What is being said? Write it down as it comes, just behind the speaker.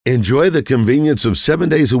Enjoy the convenience of 7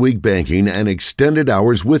 days a week banking and extended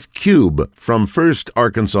hours with Cube from First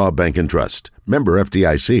Arkansas Bank and Trust. Member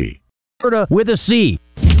FDIC. With a C.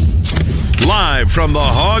 Live from the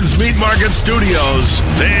Hogs Meat Market Studios,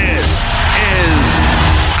 this is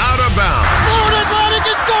Out of Bounds. Florida Atlantic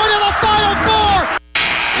is going to the Final Four.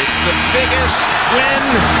 It's the biggest win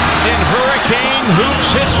in Hurricane Hoops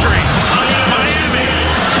history. Miami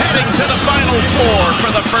heading to the Final Four for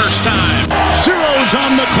the first time. Zero's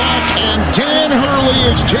on the clock, and Dan Hurley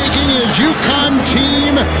is taking his UConn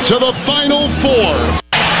team to the Final Four.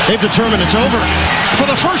 They've determined it's over. For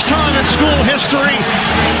the first time in school history,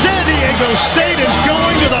 San Diego State is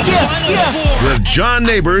going to the Final Four. With John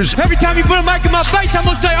Neighbors. Every time you put a mic in my face, I'm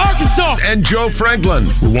going to say Arkansas. And Joe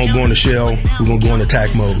Franklin. We won't go in the shell. We're going to go in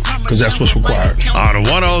attack mode because that's what's required. On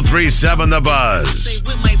 103.7 The Buzz.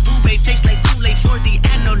 With my boo babe, tastes like Kool-Aid for the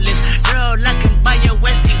analyst. Girl, I can buy your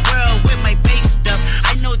Westie world with my base stuff.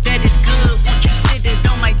 I know that it's good. Won't you sit it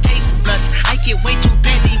on my taste buds? I get way too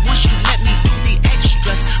busy once you let me do the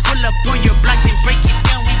extras. Pull up on your block and break it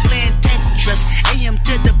down. We playing Tetris. AM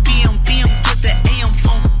to the PM, PM to the AM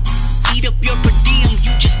phone. Eat up your per diem.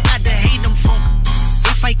 You just gotta hate them funk.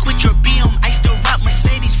 If I quit your BM, I still rock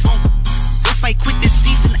Mercedes funk. If I quit this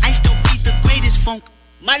season, I still be the greatest funk.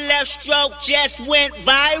 My left stroke just went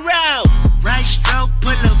viral. Right stroke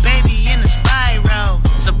put a baby in a spiral.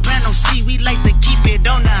 Soprano C, we like to keep it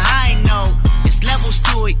on the high note. It's levels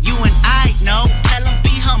to it, you and I know. Tell them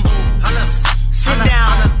be humble. Sit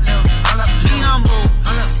down. Be humble.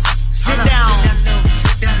 Sit down.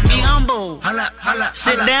 Be humble. Sit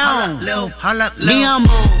down. Be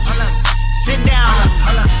humble. Sit down.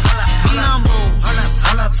 Be humble.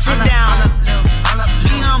 Sit down. Be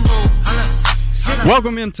humble.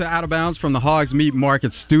 Welcome into Out of Bounds from the Hogs Meat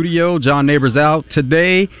Market Studio. John Neighbors out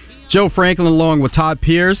today. Joe Franklin along with Todd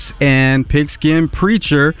Pierce and Pigskin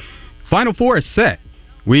Preacher. Final Four is set.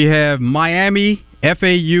 We have Miami,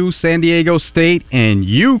 FAU, San Diego State, and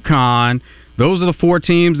UConn. Those are the four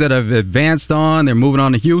teams that have advanced on. They're moving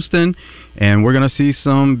on to Houston, and we're going to see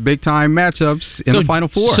some big-time matchups in the Final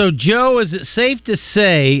Four. So, Joe, is it safe to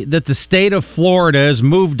say that the state of Florida has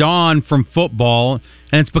moved on from football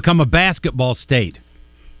and it's become a basketball state?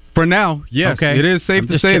 For now, yes. Okay. It is safe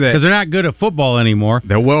to say that. Because they're not good at football anymore.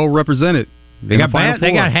 They're well represented. They got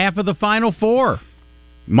half of the Final Four.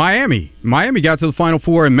 Miami got to the Final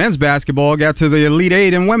Four in men's basketball, got to the Elite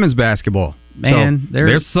Eight in women's basketball. Man, so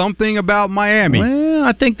there's something about Miami. Well,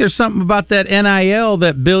 I think there's something about that NIL,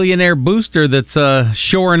 that billionaire booster that's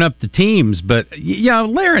shoring up the teams. But,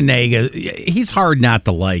 Larinaga, he's hard not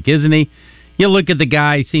to like, isn't he? You look at the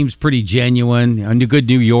guy, he seems pretty genuine, a good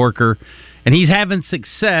New Yorker. And he's having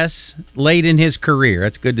success late in his career.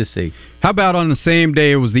 That's good to see. How about on the same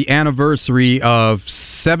day, it was the anniversary of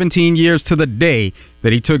 17 years to the day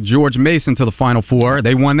that he took George Mason to the Final Four.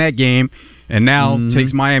 They won that game, and now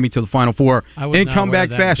takes Miami to the Final Four in comeback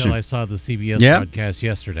fashion. Until I saw the CBS broadcast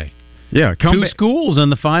yesterday. Yeah, two schools in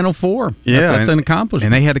the Final Four. Yeah, that's an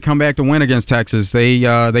accomplishment. And they had to come back to win against Texas. They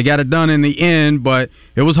got it done in the end, but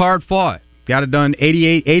it was hard fought. Got it done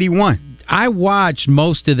 88-81. I watched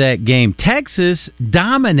most of that game. Texas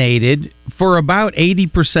dominated for about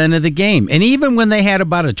 80% of the game. And even when they had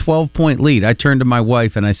about a 12-point lead, I turned to my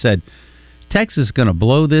wife and I said, Texas is going to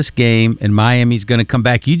blow this game and Miami's going to come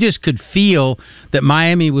back. You just could feel that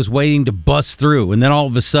Miami was waiting to bust through. And then all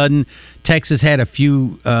of a sudden, Texas had a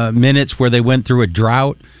few minutes where they went through a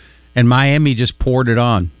drought. And Miami just poured it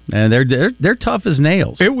on, and they're tough as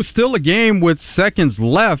nails. It was still a game with seconds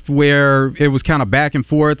left where it was kind of back and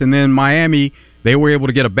forth, and then Miami, they were able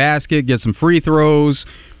to get a basket, get some free throws,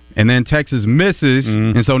 and then Texas misses,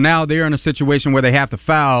 and so now they're in a situation where they have to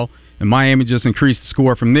foul, and Miami just increased the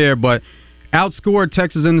score from there, but outscored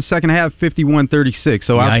Texas in the second half 51-36,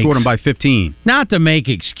 so outscored them by 15. Not to make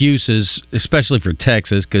excuses, especially for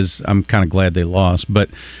Texas, because I'm kind of glad they lost, but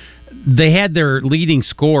they had their leading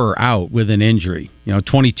scorer out with an injury,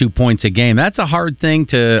 22 points a game. That's a hard thing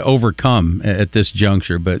to overcome at this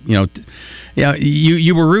juncture. But, you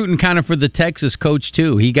were rooting kind of for the Texas coach,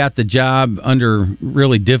 too. He got the job under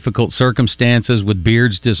really difficult circumstances with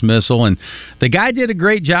Beard's dismissal. And the guy did a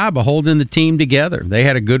great job of holding the team together. They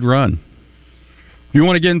had a good run. If you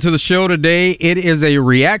want to get into the show today, it is a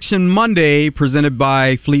Reaction Monday presented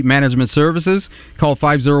by Fleet Management Services. Call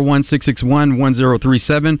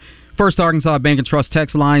 501-661-1037. First Arkansas Bank and Trust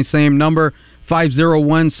text line, same number,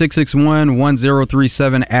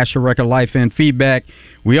 501-661-1037. Asher Record Life and Feedback.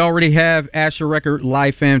 We already have Asher Record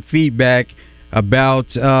Life and Feedback about,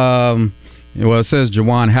 it says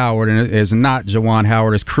Juwan Howard, and it is not Juwan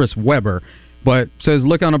Howard, it's Chris Webber. But says,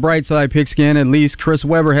 look on the bright side, Pigskin. At least Chris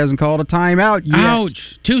Webber hasn't called a timeout yet. Ouch!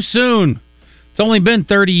 Too soon. It's only been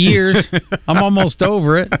 30 years. I'm almost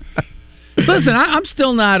over it. Listen, I'm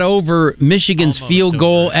still not over Michigan's field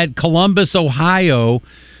goal at Columbus, Ohio,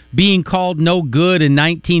 being called no good in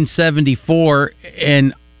 1974,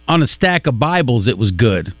 and on a stack of Bibles it was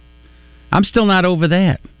good. I'm still not over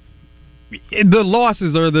that. The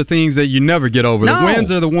losses are the things that you never get over. No. The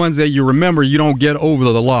wins are the ones that you remember. You don't get over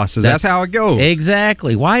the losses. That's how it goes.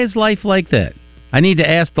 Exactly. Why is life like that? I need to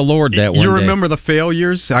ask the Lord that one day. You remember the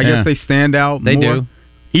failures? I guess they stand out They more. do.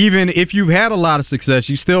 Even if you've had a lot of success,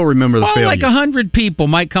 you still remember the failures. Like 100 people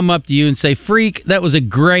might come up to you and say, Freak, that was a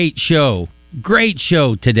great show. Great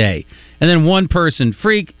show today. And then one person,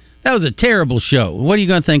 Freak, that was a terrible show. What are you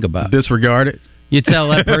going to think about? Disregard it. You tell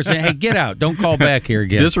that person, hey, get out. Don't call back here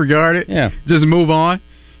again. Disregard it. Yeah. Just move on.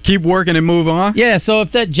 Keep working and move on. Yeah, so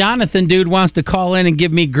if that Jonathan dude wants to call in and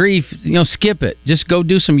give me grief, skip it. Just go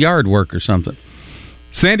do some yard work or something.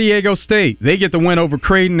 San Diego State, they get the win over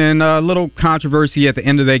Creighton, and a little controversy at the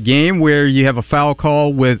end of that game where you have a foul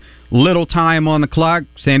call with little time on the clock.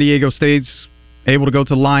 San Diego State's able to go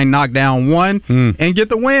to the line, knock down one, and get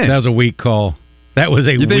the win. That was a weak call. You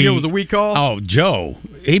think it was a weak call? Oh, Joe.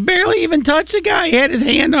 He barely even touched the guy. He had his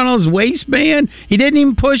hand on his waistband. He didn't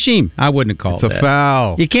even push him. I wouldn't have called that. It's a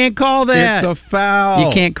foul. You can't call that. It's a foul.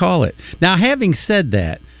 You can't call it. Now, having said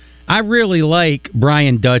that, I really like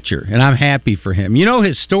Brian Dutcher, and I'm happy for him. You know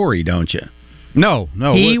his story, don't you? No.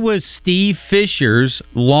 He was Steve Fisher's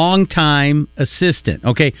longtime assistant.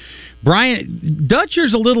 Okay, Brian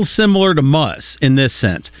Dutcher's a little similar to Muss in this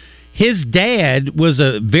sense. His dad was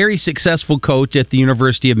a very successful coach at the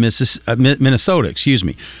University of Minnesota.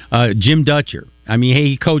 Jim Dutcher. I mean,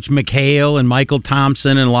 he coached McHale and Michael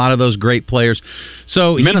Thompson and a lot of those great players.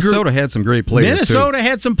 So Minnesota had some great players. Minnesota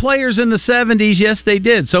had some players in the 70s. Yes, they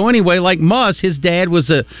did. So anyway, like Muss, his dad was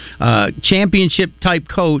a championship type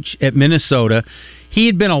coach at Minnesota. He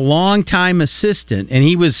had been a long-time assistant, and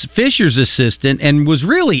he was Fisher's assistant and was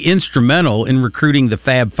really instrumental in recruiting the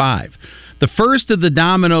Fab Five. The first of the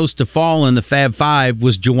dominoes to fall in the Fab Five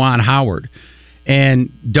was Juwan Howard. And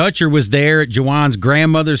Dutcher was there at Juwan's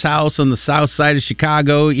grandmother's house on the south side of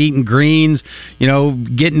Chicago, eating greens,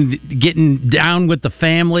 getting down with the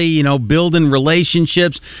family, building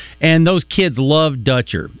relationships. And those kids loved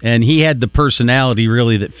Dutcher. And he had the personality,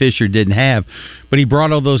 really, that Fisher didn't have. But he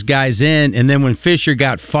brought all those guys in. And then when Fisher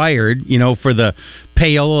got fired, for the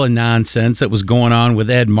payola nonsense that was going on with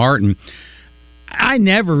Ed Martin, I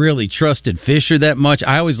never really trusted Fisher that much.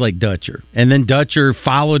 I always liked Dutcher. And then Dutcher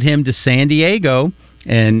followed him to San Diego,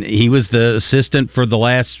 and he was the assistant for the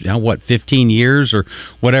last, 15 years or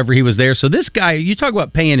whatever he was there. So this guy, you talk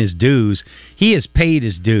about paying his dues, he has paid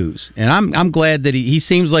his dues. And I'm glad that he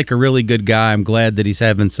seems like a really good guy. I'm glad that he's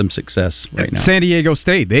having some success right now. San Diego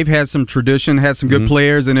State, they've had some tradition, had some good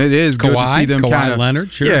players, and it is good to see them Kawhi Leonard,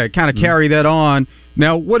 sure. Yeah, kind of carry that on.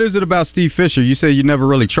 Now, what is it about Steve Fisher? You say you never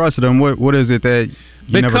really trusted him. What is it that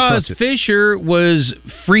you never trusted? Because Fisher was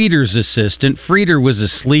Frieder's assistant. Frieder was as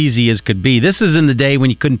sleazy as could be. This is in the day when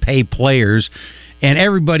you couldn't pay players, and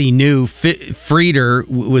everybody knew Frieder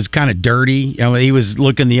was kind of dirty. He was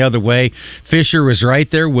looking the other way. Fisher was right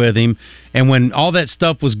there with him. And when all that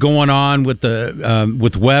stuff was going on with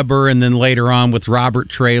with Weber, and then later on with Robert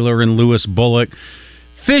Traylor and Lewis Bullock,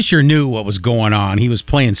 Fisher knew what was going on. He was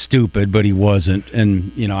playing stupid, but he wasn't.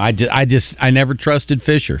 And I never trusted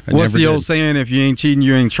Fisher. What's the old saying? If you ain't cheating,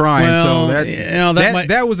 you ain't trying. Well, so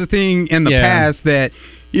that was a thing in the past that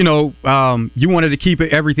you wanted to keep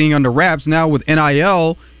everything under wraps. Now with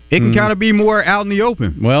NIL, it can kind of be more out in the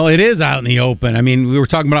open. Well, it is out in the open. I mean, we were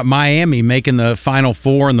talking about Miami making the Final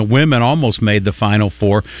Four, and the women almost made the Final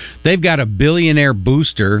Four. They've got a billionaire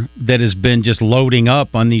booster that has been just loading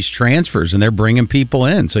up on these transfers, and they're bringing people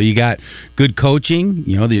in. So you got good coaching.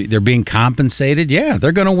 They're being compensated. Yeah,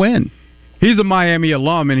 they're going to win. He's a Miami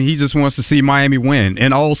alum, and he just wants to see Miami win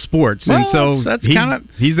in all sports. Well, and so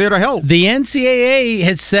he's there to help. The NCAA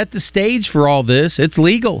has set the stage for all this. It's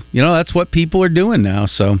legal. That's what people are doing now.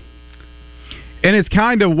 So, and it's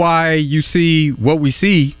kind of why you see what we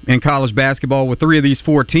see in college basketball with 3 of these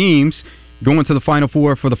 4 teams going to the Final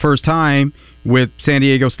Four for the first time with San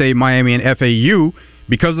Diego State, Miami, and FAU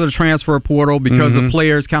because of the transfer portal, because of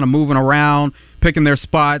players kind of moving around, picking their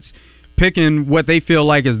spots, picking what they feel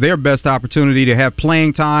like is their best opportunity to have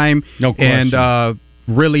playing time and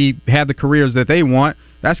really have the careers that they want.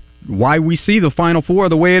 That's why we see the Final Four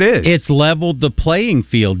the way it is. It's leveled the playing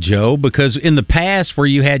field, Joe, because in the past where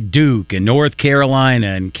you had Duke and North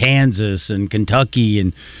Carolina and Kansas and Kentucky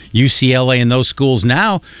and UCLA and those schools,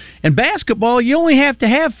 now in basketball you only have to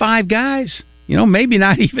have 5 guys. maybe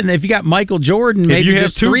not even if you got Michael Jordan, maybe you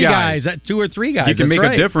have just two or three guys. You can make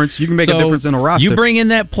a difference. You can make a difference in a roster. You bring in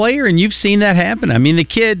that player, and you've seen that happen. I mean, the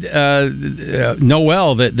kid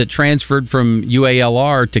Noel that transferred from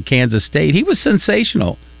UALR to Kansas State, he was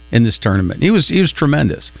sensational in this tournament. He was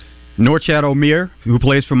tremendous. Norchad Omier, who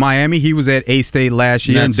plays for Miami, he was at A-State last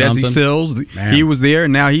year. And Desi Sills, he was there,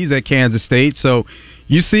 and now he's at Kansas State. So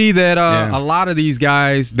you see that a lot of these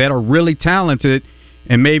guys that are really talented,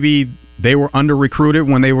 and maybe they were under-recruited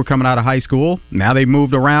when they were coming out of high school. Now they've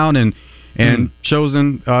moved around and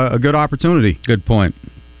chosen a good opportunity. Good point.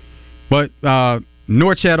 But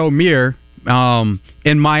Norchad Omier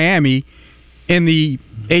in Miami, in the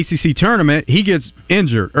ACC tournament, he gets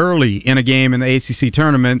injured early in a game in the ACC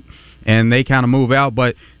tournament, and they kind of move out.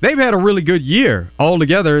 But they've had a really good year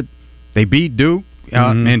altogether. They beat Duke,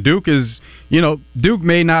 and Duke is, Duke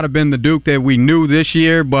may not have been the Duke that we knew this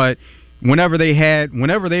year, but whenever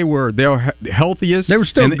they were their healthiest, they were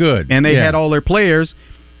still good, and they had all their players.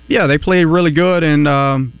 Yeah, they played really good,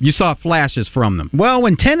 and you saw flashes from them. Well,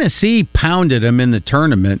 when Tennessee pounded them in the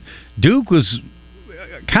tournament, Duke was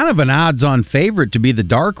kind of an odds-on favorite to be the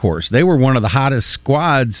dark horse. They were one of the hottest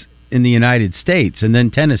squads in the United States, and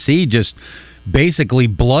then Tennessee just basically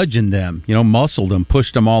bludgeoned them, muscled them,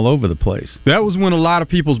 pushed them all over the place. That was when a lot of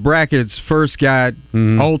people's brackets first got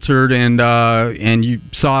altered, and you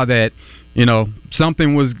saw that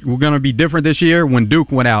something was going to be different this year when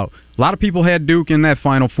Duke went out. A lot of people had Duke in that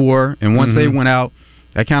Final Four, and once they went out,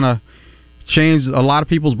 that kind of changed a lot of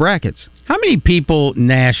people's brackets. How many people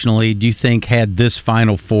nationally do you think had this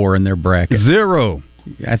Final Four in their bracket? 0.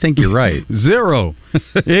 I think you're right. 0.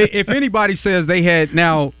 If anybody says they had...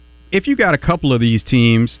 Now, if you got a couple of these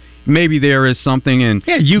teams, maybe there is something in...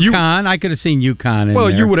 Yeah, UConn. I could have seen UConn in there. Well,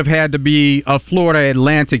 you would have had to be a Florida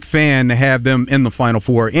Atlantic fan to have them in the Final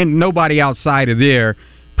Four. And nobody outside of there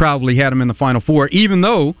probably had them in the Final Four, even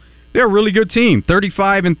though they're a really good team,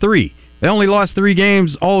 35-3. They only lost 3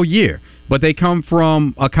 games all year. But they come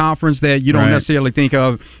from a conference that you don't necessarily think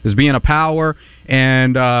of as being a power.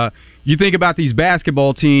 And you think about these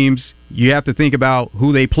basketball teams, you have to think about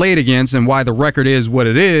who they played against and why the record is what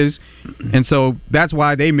it is. And so that's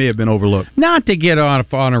why they may have been overlooked. Not to get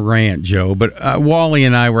off on a rant, Joe, but Wally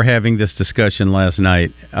and I were having this discussion last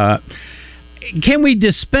night. Can we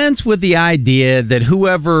dispense with the idea that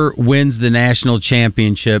whoever wins the national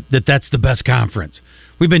championship, that's the best conference?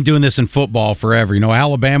 We've been doing this in football forever.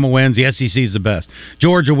 Alabama wins, the SEC's the best.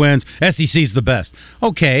 Georgia wins, SEC's the best.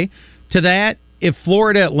 Okay, to that, if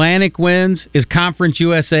Florida Atlantic wins, is Conference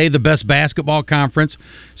USA the best basketball conference?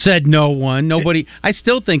 Said no one. Nobody. I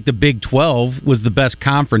still think the Big 12 was the best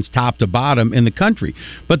conference top to bottom in the country.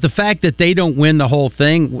 But the fact that they don't win the whole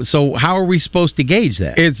thing, so how are we supposed to gauge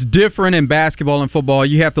that? It's different in basketball and football.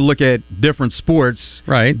 You have to look at different sports.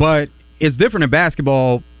 Right. But it's different in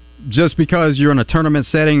basketball just because you're in a tournament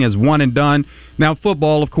setting is one and done. Now,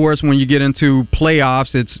 football, of course, when you get into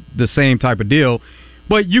playoffs, it's the same type of deal.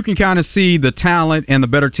 But you can kind of see the talent and the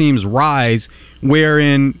better teams rise, where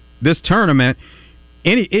in this tournament,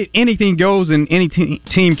 anything goes and any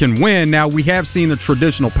team can win. Now, we have seen the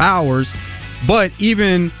traditional powers, but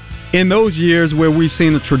even in those years where we've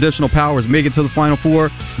seen the traditional powers make it to the Final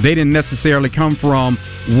Four, they didn't necessarily come from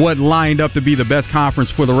what lined up to be the best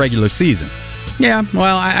conference for the regular season. Yeah,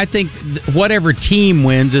 well, I think whatever team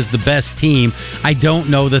wins is the best team. I don't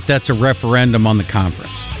know that that's a referendum on the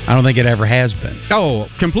conference. I don't think it ever has been. Oh,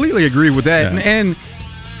 completely agree with that. Yeah. And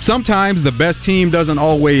sometimes the best team doesn't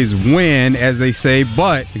always win, as they say,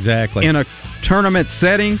 but exactly in a tournament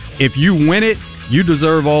setting, if you win it, you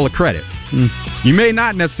deserve all the credit. You may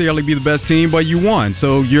not necessarily be the best team, but you won.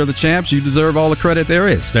 So you're the champs. You deserve all the credit there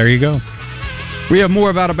is. There you go. We have more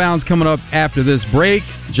of Out of Bounds coming up after this break.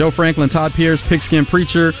 Joe Franklin, Todd Pierce, Pigskin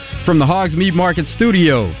Preacher from the Hogs Meat Market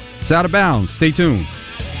Studio. It's Out of Bounds. Stay tuned.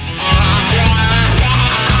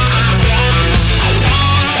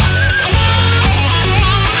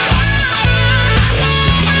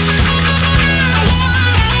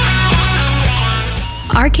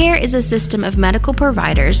 OurCare is a system of medical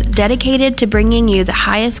providers dedicated to bringing you the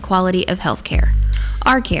highest quality of healthcare.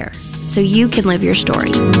 OurCare, so you can live your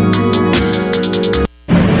story.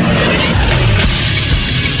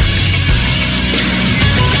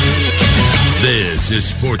 This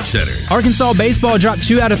is SportsCenter. Arkansas baseball dropped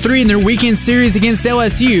 2 out of 3 in their weekend series against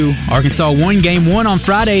LSU. Arkansas won Game 1 on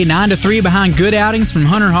Friday 9-3 behind good outings from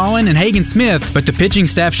Hunter Holland and Hagen Smith, but the pitching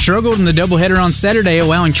staff struggled in the doubleheader on Saturday,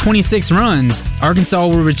 allowing 26 runs. Arkansas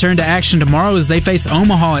will return to action tomorrow as they face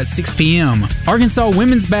Omaha at 6 p.m. Arkansas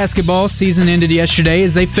women's basketball season ended yesterday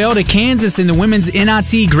as they fell to Kansas in the women's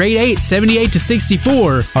NIT Grade 8,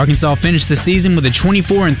 78-64. Arkansas finished the season with a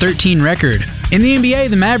 24-13 record. In the NBA,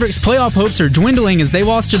 the Mavericks' playoff hopes are dwindling as they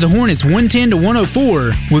lost to the Hornets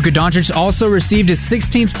 110-104. Luka Doncic also received his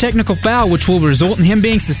 16th technical foul, which will result in him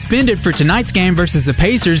being suspended for tonight's game versus the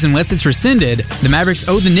Pacers unless it's rescinded. The Mavericks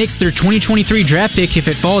owe the Knicks their 2023 draft pick if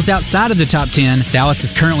it falls outside of the top 10. Dallas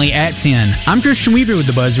is currently at 10. I'm Christian Weaver with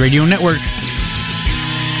the Buzz Radio Network.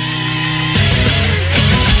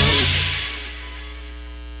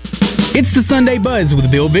 It's the Sunday Buzz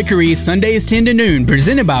with Bill Vickery, Sundays 10 to noon,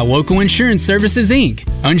 presented by Local Insurance Services, Inc.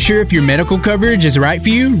 Unsure if your medical coverage is right for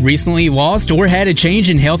you, recently lost, or had a change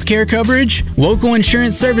in health care coverage? Local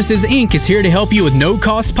Insurance Services, Inc. is here to help you with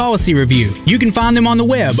no-cost policy review. You can find them on the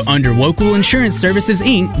web under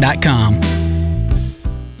localinsuranceservicesinc.com.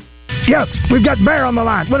 Yes, we've got Bear on the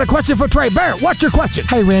line with a question for Trey. Bear, what's your question?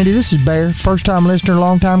 Hey, Randy, this is Bear, first-time listener,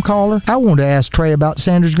 long-time caller. I wanted to ask Trey about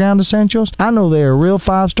Sanders Ground Essentials. I know they're real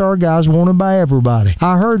five-star guys wanted by everybody.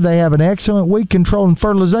 I heard they have an excellent weed control and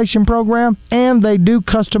fertilization program, and they do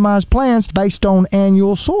customized plans based on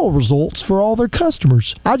annual soil results for all their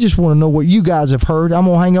customers. I just want to know what you guys have heard. I'm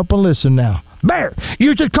going to hang up and listen now. Bear,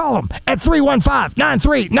 you should call them at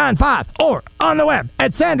 315-9395 or on the web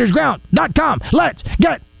at sandersground.com. Let's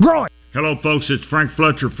get growing. Hello, folks. It's Frank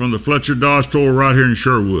Fletcher from the Fletcher Dodge store right here in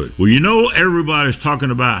Sherwood. Well, you know everybody's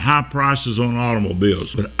talking about high prices on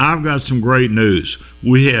automobiles, but I've got some great news.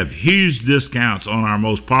 We have huge discounts on our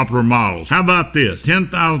most popular models. How about this?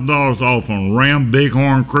 $10,000 off on Ram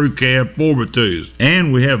Bighorn Crew Cab 4x2s.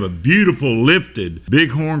 And we have a beautiful lifted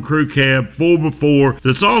Bighorn Crew Cab 4x4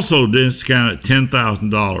 that's also discounted at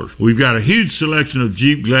 $10,000. We've got a huge selection of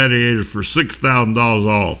Jeep Gladiators for $6,000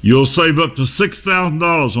 off. You'll save up to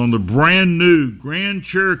 $6,000 on the brand new Grand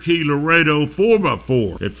Cherokee Laredo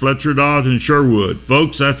 4x4 at Fletcher Dodge in Sherwood.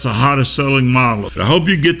 Folks, that's the hottest selling model. I hope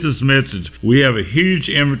you get this message. We have a huge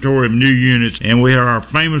inventory of new units, and we have our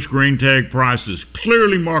famous green tag prices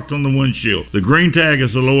clearly marked on the windshield. The green tag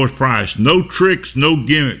is the lowest price. No tricks, no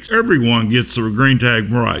gimmicks. Everyone gets the green tag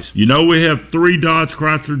price. You know we have 3 Dodge,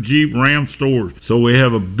 Chrysler, Jeep, Ram stores, so we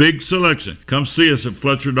have a big selection. Come see us at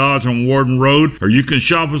Fletcher Dodge on Warden Road, or you can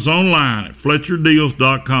shop us online at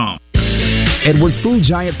FletcherDeals.com. Edwards Food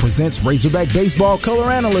Giant presents Razorback Baseball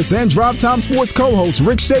color analyst and Drive Time Sports co-host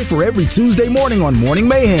Rick Schaefer every Tuesday morning on Morning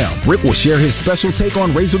Mayhem. Rick will share his special take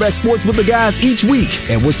on Razorback sports with the guys each week.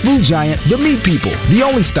 Edwards Food Giant, the meat people, the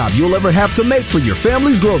only stop you'll ever have to make for your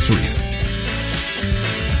family's groceries.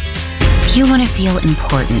 You want to feel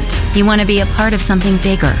important. You want to be a part of something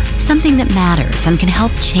bigger, something that matters and can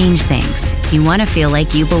help change things. You want to feel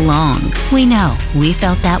like you belong. We know. We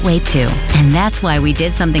felt that way too. And that's why we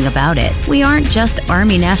did something about it. We aren't just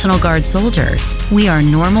Army National Guard soldiers. We are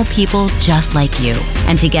normal people just like you.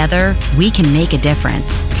 And together, we can make a difference.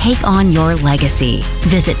 Take on your legacy.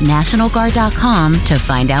 Visit NationalGuard.com to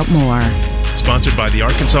find out more. Sponsored by the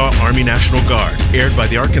Arkansas Army National Guard. Aired by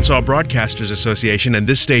the Arkansas Broadcasters Association and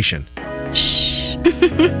this station. Shh.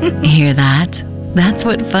 Hear that? That's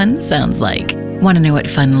what fun sounds like. Want to know what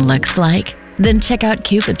fun looks like? Then check out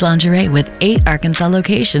Cupid's Lingerie with 8 Arkansas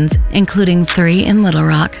locations, including 3 in Little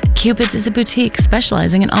Rock. Cupid's is a boutique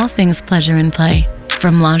specializing in all things pleasure and play.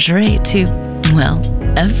 From lingerie to, well,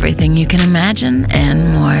 everything you can imagine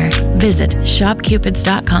and more. Visit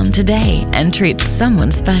shopcupids.com today and treat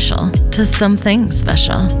someone special to something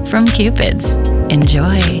special from Cupid's.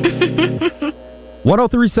 Enjoy.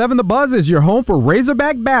 103.7 The Buzz is your home for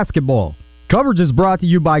Razorback basketball. Coverage is brought to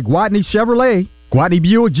you by Gwatney Chevrolet, Gwatney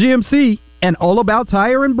Buick GMC, and All About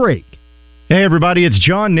Tire and Brake. Hey everybody, it's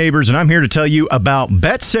John Neighbors, and I'm here to tell you about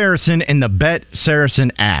Bet Saracen and the Bet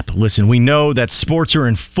Saracen app. Listen, we know that sports are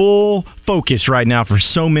in full focus right now for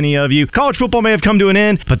so many of you. College football may have come to an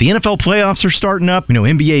end, but the NFL playoffs are starting up. We know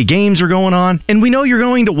NBA games are going on, and we know you're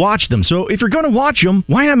going to watch them. So if you're going to watch them,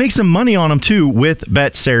 why not make some money on them too with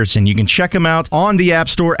Bet Saracen? You can check them out on the App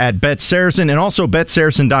Store at Bet Saracen and also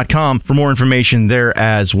BetSaracen.com for more information there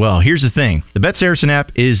as well. Here's the thing. The Bet Saracen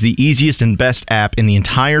app is the easiest and best app in the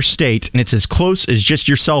entire state, and it's as close as just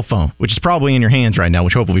your cell phone, which is probably in your hands right now,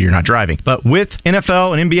 which hopefully you're not driving. But with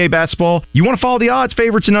NFL and NBA basketball, you want to follow the odds,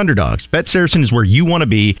 favorites, and underdogs. Bet Saracen is where you want to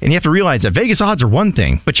be, and you have to realize that Vegas odds are one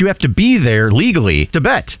thing, but you have to be there legally to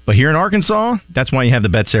bet. But here in Arkansas, that's why you have the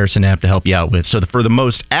Bet Saracen app to help you out with. So for the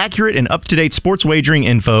most accurate and up-to-date sports wagering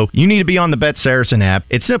info, you need to be on the Bet Saracen app.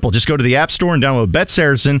 It's simple. Just go to the App Store and download Bet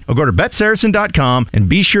Saracen, or go to BetSaracen.com, and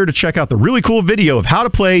be sure to check out the really cool video of how to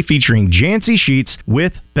play featuring Jancy Sheets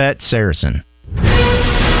with Bet Saracen.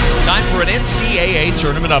 Time for an NCAA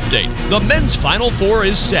tournament update. The men's Final Four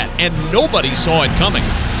is set, and nobody saw it coming.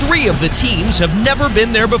 3 of the teams have never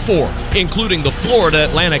been there before, including the Florida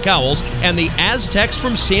Atlantic Owls and the Aztecs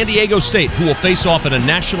from San Diego State, who will face off in a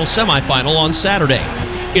national semifinal on Saturday.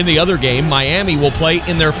 In the other game, Miami will play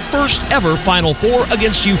in their first ever Final Four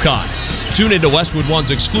against UConn. Tune into Westwood One's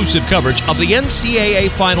exclusive coverage of the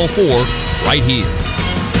NCAA Final Four right here.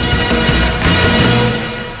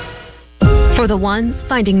 For the ones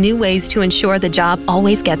finding new ways to ensure the job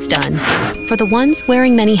always gets done. For the ones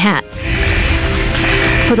wearing many hats.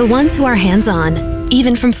 For the ones who are hands-on,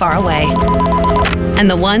 even from far away. And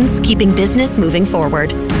the ones keeping business moving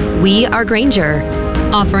forward. We are Grainger,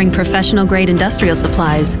 offering professional-grade industrial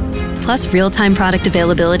supplies, plus real-time product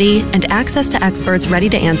availability and access to experts ready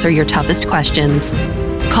to answer your toughest questions.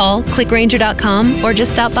 Call, clickgrainger.com, or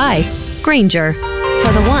just stop by. Grainger,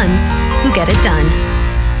 for the ones who get it done.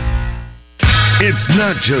 It's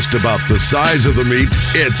not just about the size of the meat,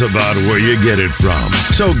 it's about where you get it from.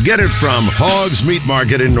 So get it from Hogs Meat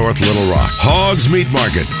Market in North Little Rock. Hogs Meat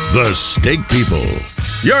Market, the steak people.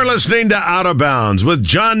 You're listening to Out of Bounds with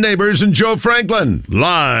John Neighbors and Joe Franklin,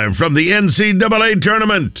 live from the NCAA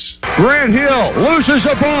tournament. Grant Hill loses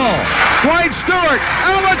the ball. Dwight Stewart,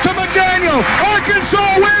 outlet to McDaniel.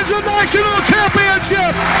 Arkansas wins the national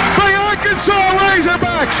championship. The Arkansas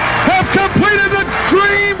Razorbacks have completed the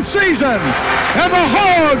dream season. And the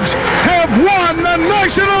Hogs have won the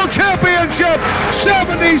national championship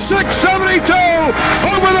 76-72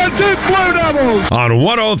 over the Duke Blue Devils. On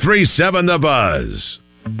 103.7 The Buzz.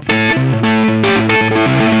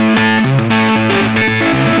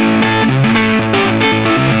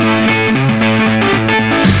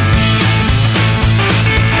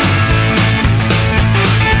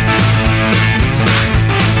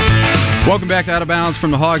 Welcome back to Out of Bounds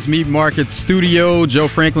from the Hogs Meat Market Studio. Joe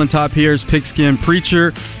Franklin, Todd Pierce, Pigskin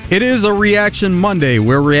Preacher. It is a Reaction Monday.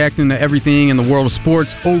 We're reacting to everything in the world of sports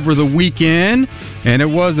over the weekend, and it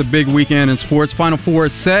was a big weekend in sports. Final Four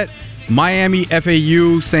is set. Miami,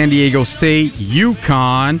 FAU, San Diego State,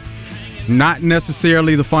 UConn. Not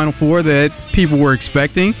necessarily the Final Four that people were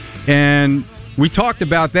expecting, and we talked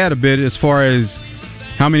about that a bit as far as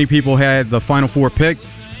how many people had the Final Four picked.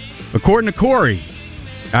 According to Corey,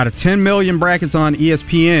 out of 10 million brackets on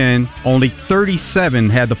ESPN, only 37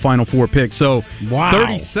 had the Final Four pick. So, wow.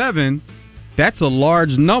 37, that's a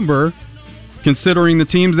large number considering the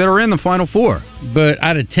teams that are in the Final Four. But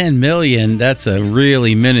out of 10 million, that's a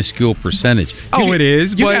really minuscule percentage. It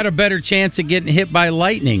is. You got a better chance of getting hit by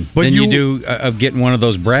lightning than you do of getting one of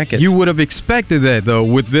those brackets. You would have expected that, though,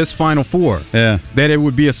 with this Final Four. Yeah. That it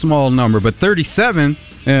would be a small number. But 37,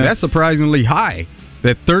 that's surprisingly high.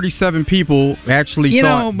 That 37 people actually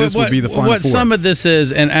thought this would be the Final Four. What some of this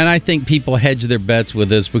is, and I think people hedge their bets with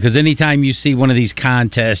this, because anytime you see one of these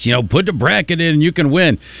contests, put the bracket in and you can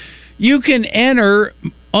win. You can enter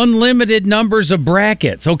unlimited numbers of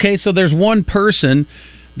brackets. Okay, so there's one person,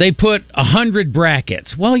 they put 100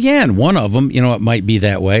 brackets. Well, yeah, and one of them, it might be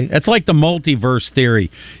that way. That's like the multiverse theory.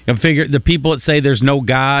 You figure the people that say there's no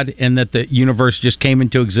God and that the universe just came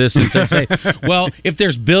into existence and say, well, if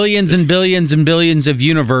there's billions and billions and billions of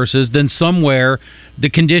universes, then somewhere the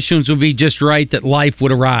conditions would be just right that life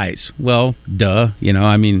would arise. Well, duh.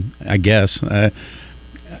 I guess.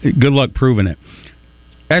 Good luck proving it.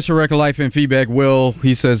 Extra Record Life and Feedback, Will,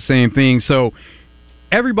 he says the same thing. So,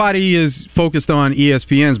 everybody is focused on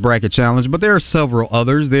ESPN's Bracket Challenge, but there are several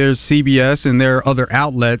others. There's CBS and there are other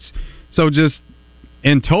outlets. So just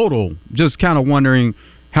in total, just kind of wondering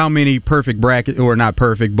how many perfect brackets, or not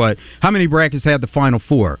perfect, but how many brackets had the Final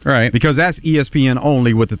Four. Right. Because that's ESPN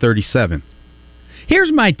only with the 37. Here's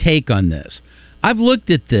my take on this. I've looked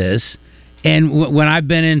at this, and when I've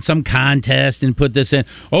been in some contest and put this in,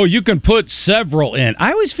 you can put several in.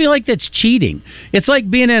 I always feel like that's cheating. It's like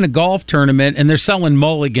being in a golf tournament and they're selling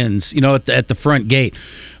mulligans, at the front gate.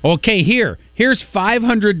 Okay, here's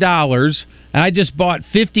 $500, and I just bought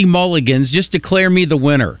 50 mulligans. Just declare me the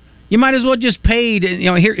winner. You might as well just paid.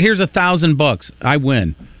 Here's $1,000. I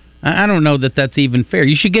win. I don't know that that's even fair.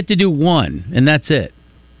 You should get to do one, and that's it.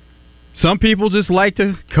 Some people just like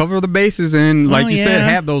to cover the bases and, like you said,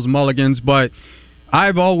 have those mulligans. But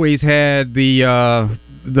I've always had the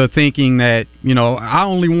thinking that, I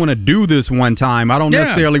only want to do this one time. I don't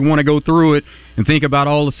necessarily want to go through it and think about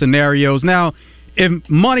all the scenarios. Now, if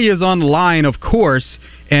money is on the line, of course,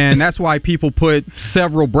 and that's why people put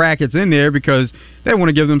several brackets in there, because they want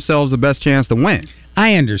to give themselves the best chance to win.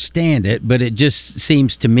 I understand it, but it just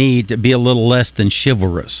seems to me to be a little less than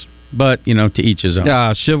chivalrous. But, to each his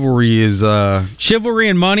own. Chivalry is... Chivalry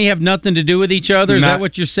and money have nothing to do with each other? Is that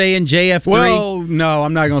what you're saying, JF3? Well, no,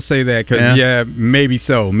 I'm not going to say that, because, maybe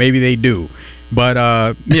so. Maybe they do.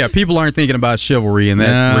 But, people aren't thinking about chivalry in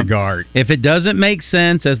that regard. If it doesn't make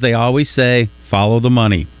sense, as they always say, follow the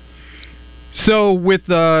money. So, with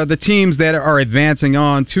the teams that are advancing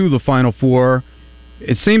on to the Final Four,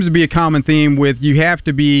 it seems to be a common theme with you have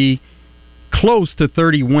to be close to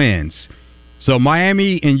 30 wins. So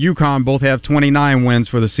Miami and UConn both have 29 wins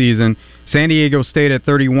for the season. San Diego State at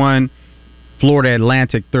 31, Florida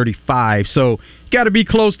Atlantic 35. So you got to be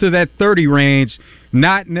close to that 30 range.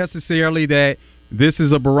 Not necessarily that this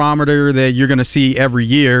is a barometer that you're going to see every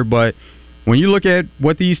year, but when you look at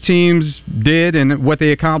what these teams did and what they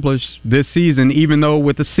accomplished this season, even though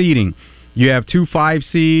with the seeding, you have 2 5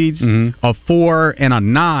 seeds, a 4, and a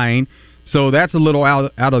 9. So that's a little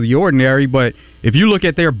out of the ordinary. But if you look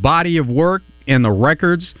at their body of work and the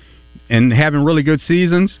records and having really good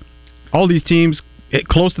seasons, all these teams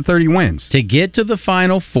close to 30 wins. To get to the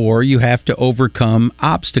Final Four, you have to overcome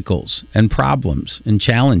obstacles and problems and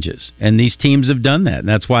challenges. And these teams have done that. And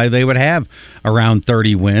that's why they would have around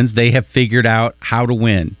 30 wins. They have figured out how to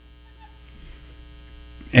win.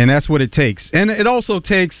 And that's what it takes. And it also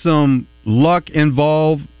takes some luck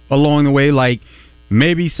involved along the way. Like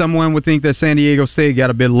maybe someone would think that San Diego State got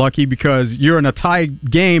a bit lucky because you're in a tie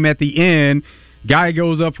game at the end. Guy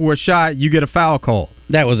goes up for a shot, you get a foul call.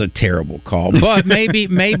 That was a terrible call. But maybe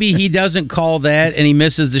he doesn't call that and he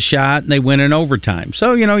misses the shot and they win in overtime.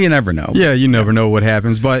 So, you never know. Yeah, you never know what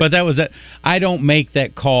happens. But that was I don't make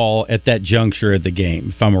that call at that juncture of the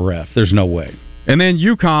game if I'm a ref. There's no way. And then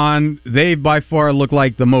UConn, they by far look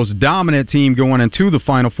like the most dominant team going into the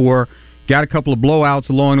Final Four. Got a couple of blowouts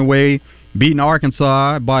along the way, beating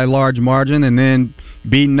Arkansas by a large margin, and then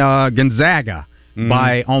beating Gonzaga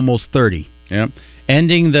by almost 30. Yep.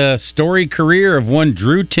 Ending the storied career of one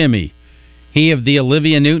Drew Timme, he of the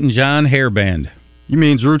Olivia Newton-John hairband. You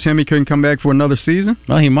mean Drew Timme couldn't come back for another season?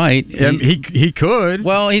 Well, he might. He could.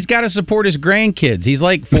 Well, he's got to support his grandkids. He's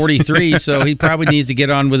like 43, so he probably needs to get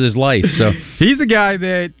on with his life. So he's a guy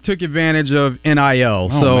that took advantage of NIL.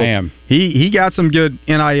 Oh, so man. He got some good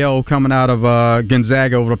NIL coming out of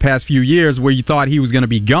Gonzaga over the past few years where you thought he was going to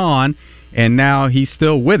be gone, and now he's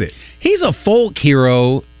still with it. He's a folk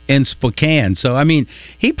hero in Spokane, so I mean,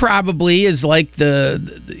 he probably is like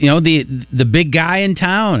the big guy in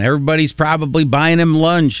town. Everybody's probably buying him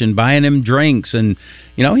lunch and buying him drinks, and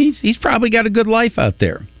he's probably got a good life out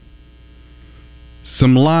there.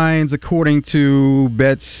 Some lines according to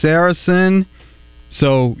Bet Saracen.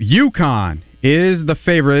 So UConn is the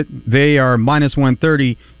favorite. They are minus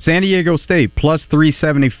 130. San Diego State plus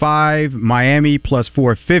 375. Miami plus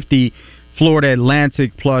 450. Florida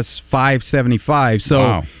Atlantic plus 575. So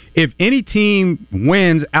wow. If any team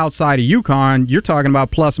wins outside of UConn, you're talking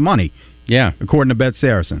about plus money. Yeah. According to Bet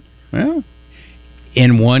Saracen. Well,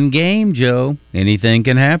 in one game, Joe, anything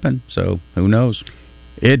can happen. So who knows?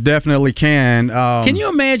 It definitely can. Can you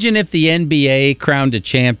imagine if the NBA crowned a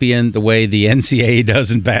champion the way the NCAA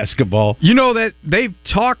does in basketball? You know that they've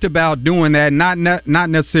talked about doing that, not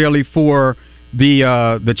necessarily for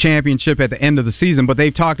the championship at the end of the season, but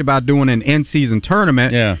they've talked about doing an in-season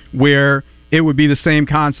tournament where it would be the same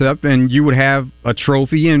concept, and you would have a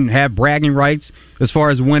trophy and have bragging rights as far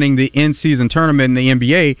as winning the in-season tournament in the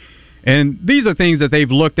NBA. And these are things that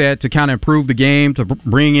they've looked at to kind of improve the game, to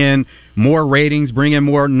bring in more ratings, bring in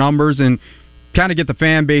more numbers, and kind of get the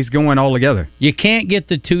fan base going all together. You can't get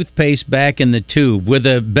the toothpaste back in the tube. With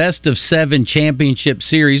a best-of-7 championship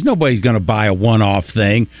series, nobody's going to buy a one-off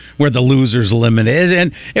thing where the loser's eliminated,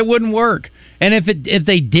 and it wouldn't work. And if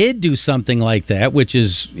they did do something like that, which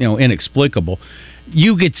is inexplicable,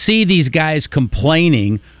 you could see these guys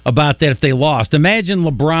complaining about that if they lost. Imagine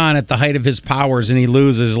LeBron at the height of his powers and he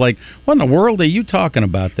loses. Like, what in the world are you talking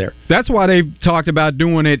about there? That's why they've talked about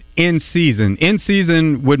doing it in season. In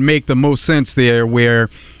season would make the most sense there, where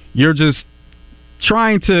you're just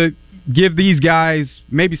trying to give these guys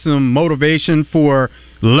maybe some motivation for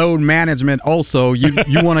load management also. You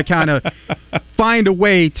want to kind of find a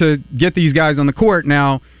way to get these guys on the court.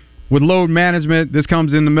 Now, with load management, this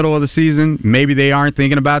comes in the middle of the season. Maybe they aren't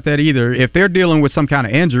thinking about that either. If they're dealing with some kind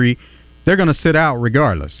of injury, they're going to sit out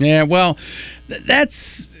regardless. Yeah, well, that's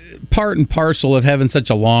part and parcel of having such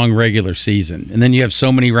a long regular season. And then you have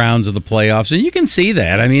so many rounds of the playoffs, and you can see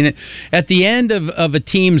that. I mean, at the end of a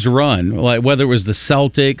team's run, like whether it was the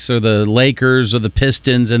Celtics or the Lakers or the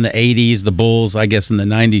Pistons in the 80s, the Bulls, I guess, in the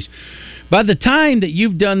 90s, by the time that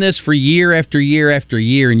you've done this for year after year after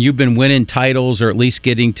year and you've been winning titles or at least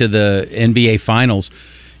getting to the NBA Finals,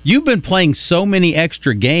 you've been playing so many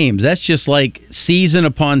extra games. That's just like season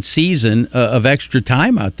upon season of extra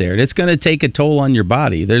time out there. It's going to take a toll on your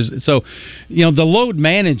body. The load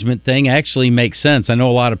management thing actually makes sense. I know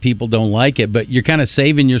a lot of people don't like it, but you're kind of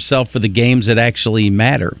saving yourself for the games that actually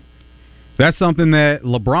matter. That's something that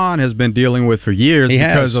LeBron has been dealing with for years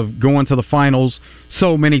because of going to the finals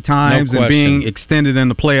so many times and being extended in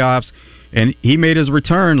the playoffs. And he made his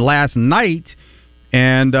return last night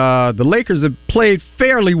And the Lakers have played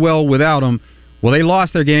fairly well without him. Well, they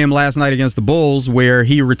lost their game last night against the Bulls, where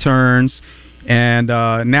he returns, and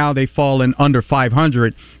now they've fallen under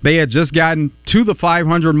 500. They had just gotten to the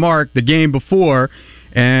 500 mark the game before,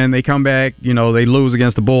 and they come back, they lose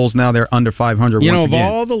against the Bulls. Now they're under 500 once again. Of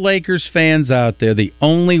all the Lakers fans out there, the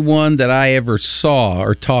only one that I ever saw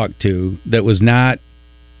or talked to that was not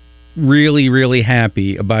really, really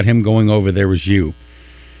happy about him going over there was you.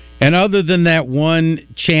 And other than that one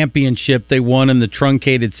championship they won in the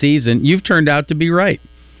truncated season, you've turned out to be right.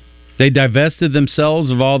 They divested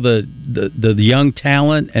themselves of all the young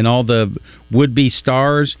talent and all the would-be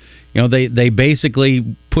stars. They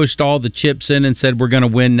basically pushed all the chips in and said, we're going to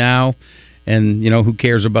win now, and, who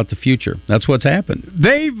cares about the future? That's what's happened.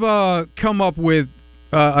 They've come up with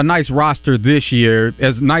a nice roster this year,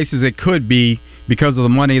 as nice as it could be because of the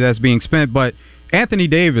money that's being spent, but Anthony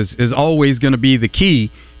Davis is always going to be the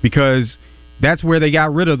key, because that's where they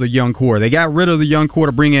got rid of the young core. They got rid of the young core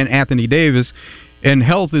to bring in Anthony Davis, and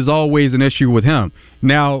health is always an issue with him.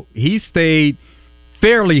 Now, he stayed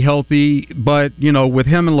fairly healthy, but, with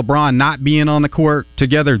him and LeBron not being on the court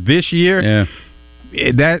together this year,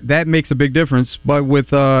 that makes a big difference. But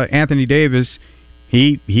with Anthony Davis,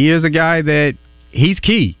 he is a guy that he's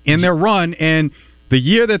key in their run, and the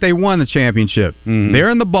year that they won the championship, they're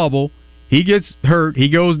in the bubble. He gets hurt. He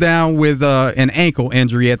goes down with an ankle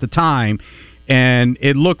injury at the time, and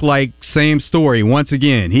it looked like same story once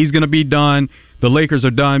again. He's going to be done. The Lakers are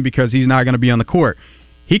done because he's not going to be on the court.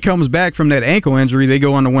 He comes back from that ankle injury. They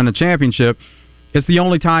go on to win the championship. It's the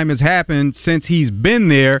only time it's happened since he's been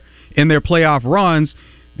there in their playoff runs.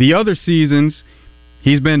 The other seasons,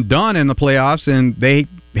 he's been done in the playoffs, and they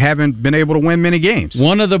haven't been able to win many games.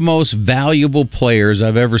 One of the most valuable players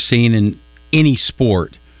I've ever seen in any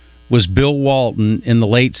sport was Bill Walton in the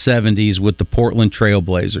late 70s with the Portland Trail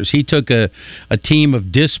Blazers. He took a team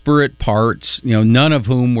of disparate parts, none of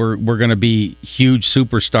whom were going to be huge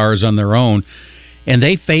superstars on their own, and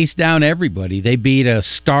they faced down everybody. They beat a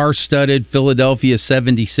star-studded Philadelphia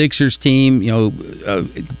 76ers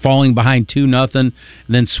team, falling behind 2-0, and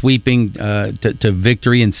then sweeping to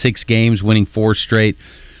victory in 6 games, winning 4 straight.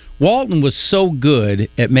 Walton was so good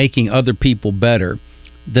at making other people better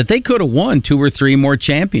that they could have won 2 or 3 more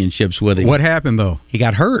championships with him. What happened, though? He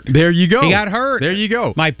got hurt. There you go. He got hurt. There you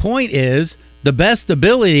go. My point is, the best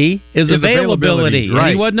ability is availability. Right. And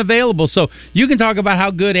he wasn't available. So you can talk about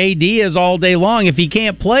how good AD is all day long. If he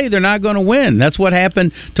can't play, they're not going to win. That's what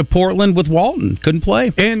happened to Portland with Walton. Couldn't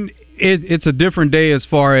play. And it's a different day as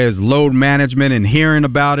far as load management and hearing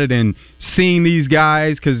about it and seeing these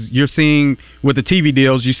guys, because you're seeing with the TV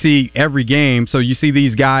deals, you see every game. So you see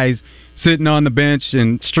these guys sitting on the bench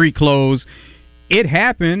in street clothes. It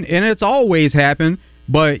happened, and it's always happened,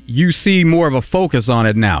 but you see more of a focus on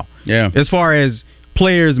it now. Yeah. As far as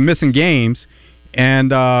players missing games,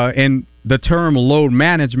 and the term load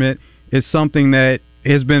management is something that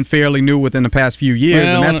has been fairly new within the past few years,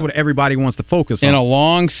 and that's what everybody wants to focus on. In a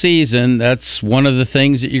long season, that's one of the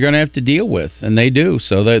things that you're going to have to deal with, and they do.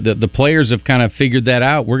 So the players have kind of figured that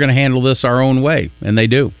out. We're going to handle this our own way, and they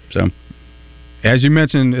do. So, as you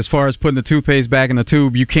mentioned, as far as putting the toothpaste back in the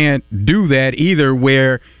tube, you can't do that either,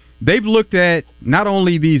 where they've looked at not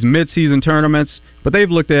only these mid-season tournaments, but they've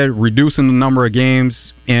looked at reducing the number of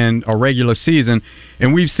games in a regular season.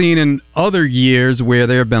 And we've seen in other years where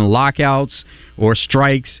there have been lockouts or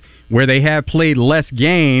strikes where they have played less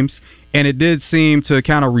games, and it did seem to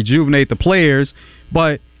kind of rejuvenate the players.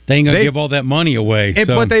 But they ain't going to give all that money away.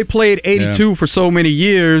 But they played 82 for so many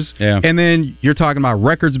years, and then you're talking about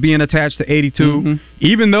records being attached to 82. Mm-hmm.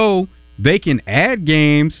 Even though they can add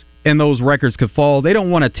games and those records could fall, they don't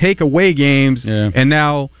want to take away games, and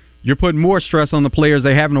now you're putting more stress on the players.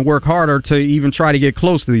 They're having to work harder to even try to get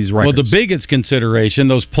close to these records. Well, the biggest consideration,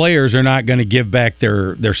 those players are not going to give back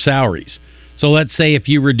their salaries. So let's say if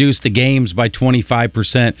you reduce the games by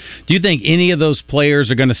 25%, do you think any of those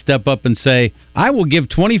players are going to step up and say, I will give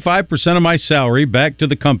 25% of my salary back to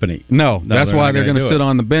the company? No, that's why they're going to sit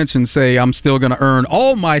on the bench and say, I'm still going to earn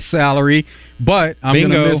all my salary, but I'm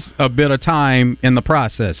going to miss a bit of time in the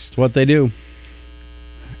process. That's what they do.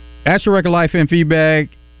 Ask your Record Life and feedback.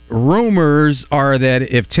 Rumors are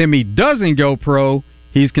that if Timmy doesn't go pro,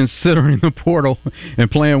 he's considering the portal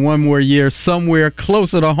and playing one more year somewhere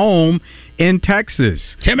closer to home in Texas.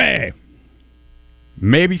 Timmy!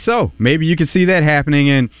 Maybe so. Maybe you can see that happening.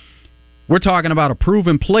 And we're talking about a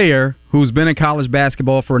proven player who's been in college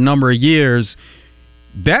basketball for a number of years.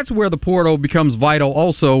 That's where the portal becomes vital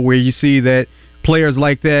also, where you see that players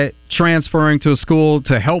like that transferring to a school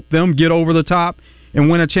to help them get over the top. and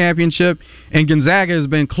win a championship. And Gonzaga has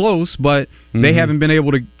been close, but they haven't been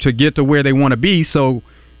able to get to where they want to be. So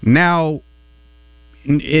now,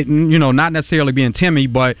 not necessarily being Timmy,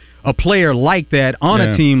 but a player like that on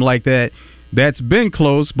a team like that that's been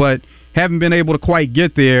close but haven't been able to quite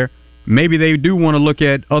get there. Maybe they do want to look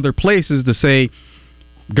at other places to say,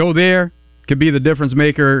 go there, could be the difference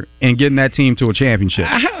maker in getting that team to a championship.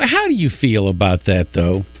 How do you feel about that,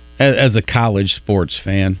 though, as a college sports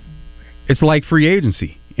fan? It's like free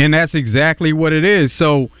agency, and that's exactly what it is.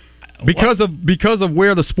 So because of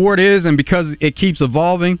where the sport is and because it keeps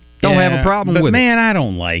evolving, don't have a problem with it. But, man, I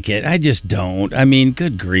don't like it. I just don't. I mean,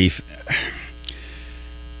 good grief.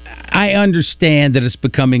 I understand that it's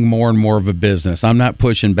becoming more and more of a business. I'm not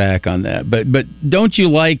pushing back on that. But don't you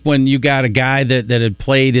like when you got a guy that had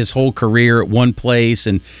played his whole career at one place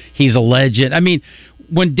and he's a legend? I mean,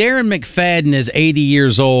 when Darren McFadden is 80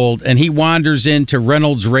 years old and he wanders into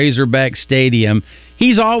Reynolds Razorback Stadium,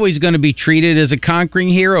 he's always going to be treated as a conquering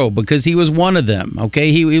hero because he was one of them,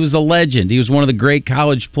 okay? He was a legend. He was one of the great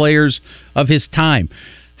college players of his time.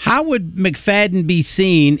 How would McFadden be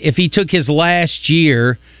seen if he took his last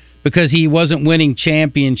year because he wasn't winning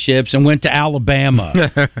championships and went to Alabama?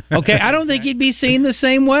 Okay, I don't think he'd be seen the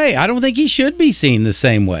same way. I don't think he should be seen the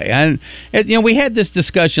same way. And we had this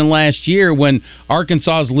discussion last year when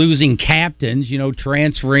Arkansas is losing captains,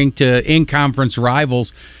 transferring to in-conference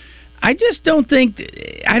rivals. I don't think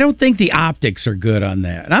the optics are good on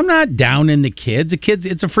that. And I'm not down in the kids.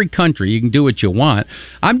 It's a free country. You can do what you want.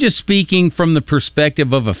 I'm just speaking from the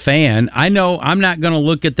perspective of a fan. I know I'm not going to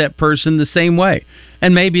look at that person the same way.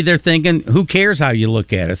 And maybe they're thinking, who cares how you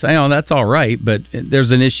look at us? I know that's all right, but there's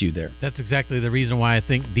an issue there. That's exactly the reason why I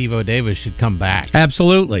think Devo Davis should come back.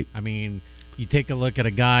 Absolutely. I mean, you take a look at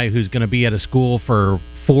a guy who's going to be at a school for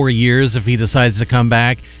 4 years if he decides to come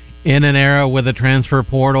back in an era with a transfer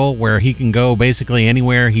portal where he can go basically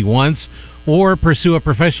anywhere he wants or pursue a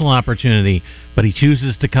professional opportunity. But he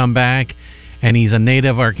chooses to come back, and he's a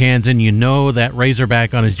native Arkansan. You know that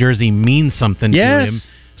Razorback on his jersey means something to him.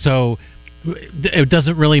 So it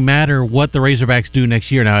doesn't really matter what the Razorbacks do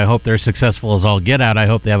next year. Now, I hope they're successful as all get out. I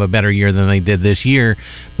hope they have a better year than they did this year.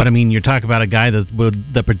 But, I mean, you're talking about a guy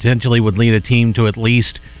that potentially would lead a team to at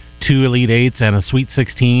least 2 Elite Eights and a Sweet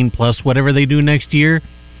 16 plus whatever they do next year.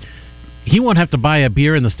 He won't have to buy a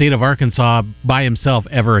beer in the state of Arkansas by himself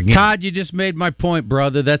ever again. Todd, you just made my point,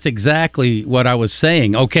 brother. That's exactly what I was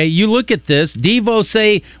saying. Okay, you look at this. Devo,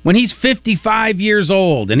 say, when he's 55 years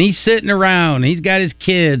old and he's sitting around, and he's got his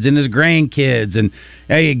kids and his grandkids, and,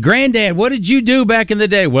 hey, Granddad, what did you do back in the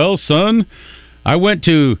day? Well, son, I went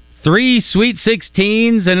to 3 Sweet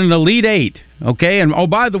 16s and an Elite 8. Okay, and, oh,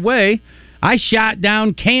 by the way, I shot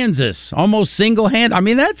down Kansas almost single-handed. I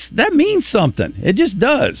mean, that means something. It just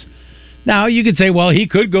does. Now, you could say, well, he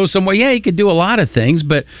could go somewhere. Yeah, he could do a lot of things,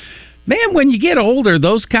 but, man, when you get older,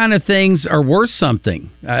 those kind of things are worth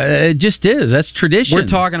something. It just is. That's tradition. We're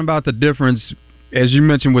talking about the difference, as you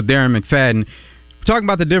mentioned with Darren McFadden. We're talking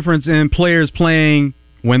about the difference in players playing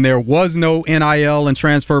when there was no NIL and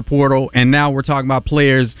transfer portal, and now we're talking about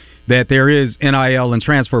players that there is NIL and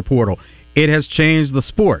transfer portal. It has changed the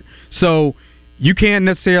sport. So you can't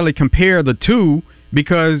necessarily compare the two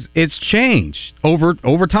because it's changed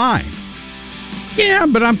over time. Yeah,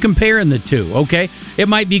 but I'm comparing the two, okay? It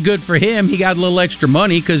might be good for him. He got a little extra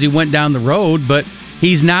money because he went down the road, but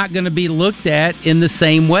he's not going to be looked at in the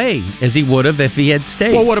same way as he would have if he had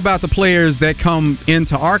stayed. Well, what about the players that come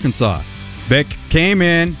into Arkansas? That came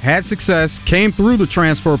in, had success, came through the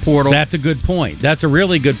transfer portal. That's a good point. That's a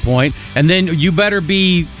really good point. And then you better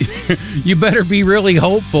be really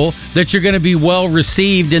hopeful that you're going to be well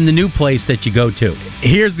received in the new place that you go to.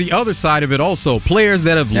 Here's the other side of it also. Players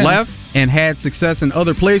that have left and had success in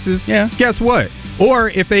other places, guess what? Or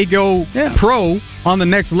if they go pro on the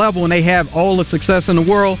next level and they have all the success in the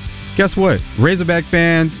world, guess what? Razorback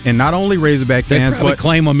fans, and not only Razorback fans, but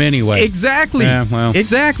claim them anyway. Exactly. Yeah, well.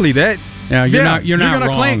 Exactly. You're not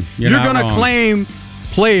wrong. You're going to claim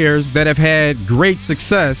players that have had great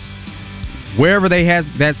success wherever they have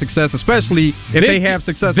that success, especially if they have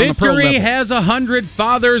success on the pro level. Victory has 100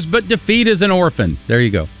 fathers, but defeat is an orphan. There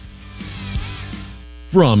you go.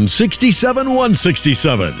 From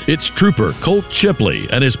 67-167, it's Trooper Colt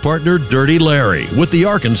Chipley and his partner Dirty Larry with the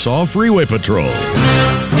Arkansas Freeway Patrol.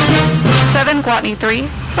 7 Gwatney 3. We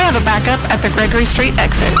have a backup at the Gregory Street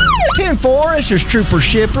exit. 10-4, this is Trooper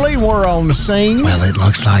Shipley. We're on the scene. Well, it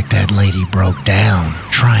looks like that lady broke down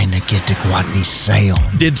trying to get to Guatney's sale.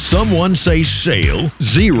 Did someone say sale?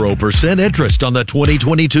 0% interest on the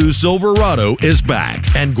 2022 Silverado is back,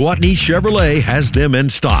 and Guatney Chevrolet has them in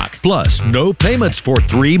stock. Plus, no payments for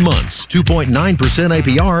 3 months. 2.9%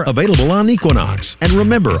 APR available on Equinox. And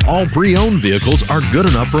remember, all pre-owned vehicles are good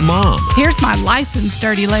enough for mom. Here's my license,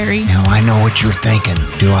 Dirty Larry. Now, I know what you're thinking.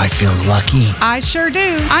 Do I feel lucky? I sure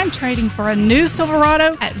do. I'm trading for a new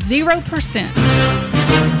Silverado at 0%.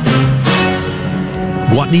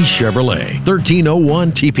 Guatney Chevrolet,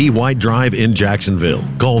 1301 TP White Drive in Jacksonville.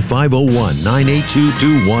 Call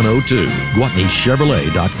 501-982-2102.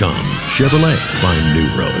 GuatneyChevrolet.com. Chevrolet, find new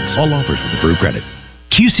roads. All offers with approved credit.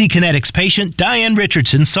 QC Kinetics patient Diane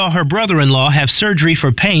Richardson saw her brother-in-law have surgery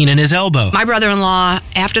for pain in his elbow. My brother-in-law,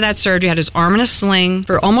 after that surgery, had his arm in a sling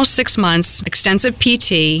for almost 6 months, extensive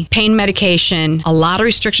PT, pain medication, a lot of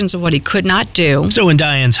restrictions of what he could not do. So when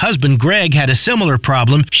Diane's husband, Greg, had a similar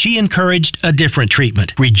problem, she encouraged a different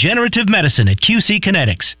treatment, regenerative medicine at QC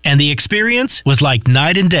Kinetics. And the experience was like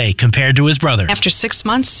night and day compared to his brother. After 6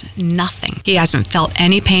 months, nothing. He hasn't felt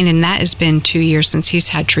any pain, and that has been 2 years since he's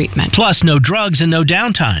had treatment. Plus, no drugs and no downtime.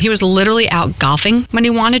 He was literally out golfing when he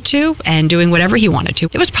wanted to and doing whatever he wanted to.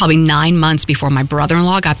 It was probably 9 months before my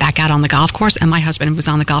brother-in-law got back out on the golf course, and my husband was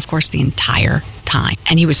on the golf course the entire time.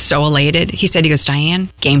 And he was so elated. He said, Diane,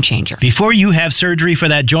 game changer. Before you have surgery for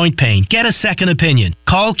that joint pain, get a second opinion.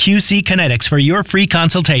 Call QC Kinetics for your free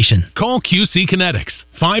consultation. Call QC Kinetics,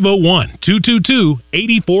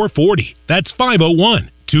 501-222-8440. That's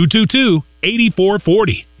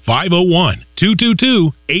 501-222-8440.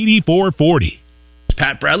 501-222-8440.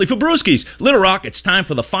 Pat Bradley for Brewskis. Little Rock, it's time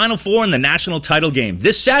for the Final Four in the national title game.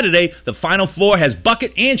 This Saturday, the Final Four has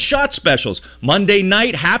bucket and shot specials. Monday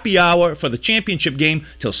night, happy hour for the championship game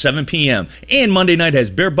till 7 p.m. And Monday night has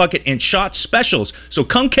beer bucket and shot specials. So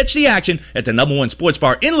come catch the action at the #1 sports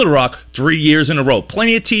bar in Little Rock 3 years in a row.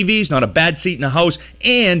 Plenty of TVs, not a bad seat in the house,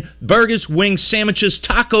 and burgers, wings, sandwiches,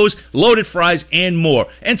 tacos, loaded fries, and more.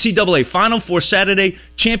 NCAA Final Four Saturday,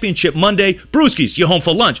 championship Monday. Brewskis, you're home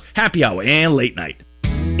for lunch, happy hour, and late night.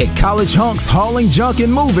 At College Hunks Hauling, Junk,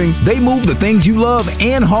 and Moving, they move the things you love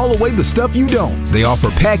and haul away the stuff you don't. They offer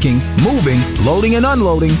packing, moving, loading and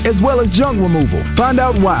unloading, as well as junk removal. Find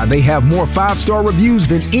out why they have more 5-star reviews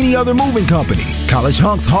than any other moving company.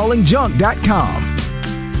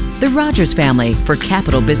 CollegeHunksHaulingJunk.com. The Rogers family for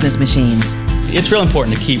Capital Business Machines. It's real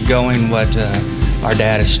important to keep going what our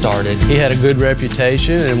dad has started. He had a good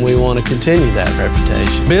reputation, and we want to continue that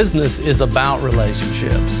reputation. Business is about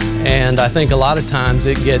relationships, and I think a lot of times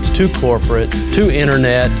it gets too corporate, too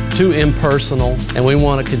internet, too impersonal, and we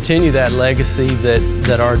want to continue that legacy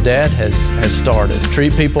that our dad has started.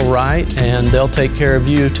 Treat people right, and they'll take care of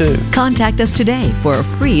you, too. Contact us today for a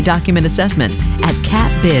free document assessment at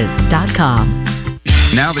catbiz.com.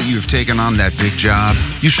 Now that you've taken on that big job,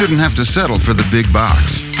 you shouldn't have to settle for the big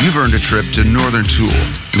box. You've earned a trip to Northern Tool,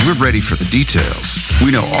 and we're ready for the details.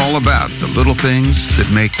 We know all about the little things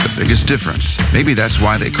that make the biggest difference. Maybe that's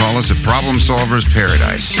why they call us a problem solver's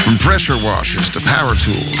paradise. From pressure washers to power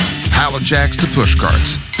tools, pallet jacks to push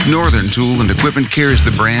carts, Northern Tool and Equipment carries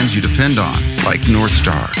the brands you depend on, like North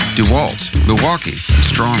Star, DeWalt, Milwaukee, and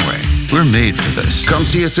Strongway. We're made for this. Come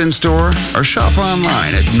see us in store or shop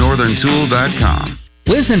online at northerntool.com.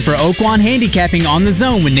 Listen for Oaklawn Handicapping on the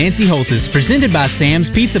Zone with Nancy Holtis, presented by Sam's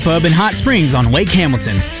Pizza Pub in Hot Springs on Lake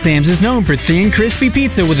Hamilton. Sam's is known for thin, crispy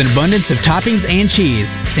pizza with an abundance of toppings and cheese.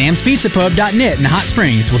 Sam'sPizzaPub.net in Hot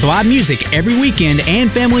Springs with live music every weekend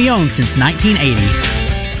and family owned since 1980.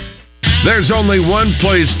 There's only one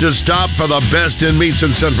place to stop for the best in meats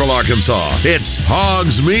in Central Arkansas. It's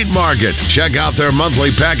Hogs Meat Market. Check out their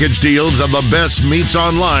monthly package deals of the best meats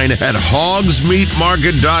online at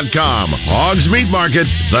hogsmeatmarket.com. Hogs Meat Market,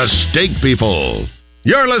 the steak people.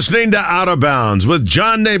 You're listening to Out of Bounds with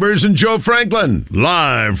John Neighbors and Joe Franklin,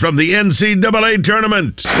 live from the NCAA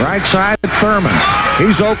tournament. Right side, Thurman.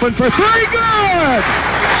 He's open for three. Good!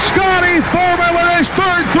 Scotty Thurman with his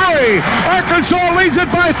third three. Arkansas leads it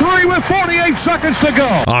by 3 with 48 seconds to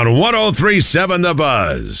go. On 103.7 The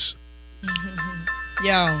Buzz.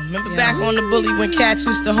 Yo, remember back on the Bully when cats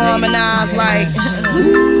used to harmonize like...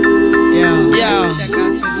 Yo.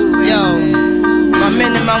 My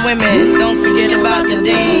men and my women, don't forget about the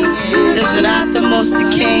dame. This is not the most the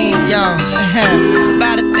king. Yo, it's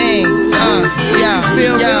about a thing.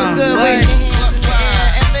 Feel real good with it.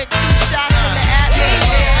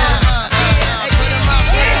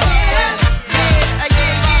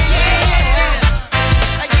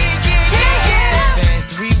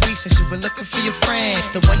 Looking for your friend,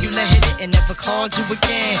 the one you let hit it and never called you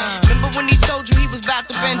again. remember when he told you he was about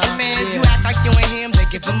to Benjamins? You act like you ain't him, they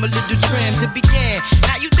give him a little trim to begin.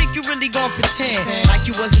 Now you think you really gon' pretend like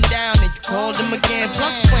you wasn't down and you called him again.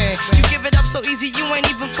 Plus when you give it up so easy, you ain't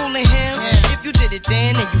even fooling him. If you did it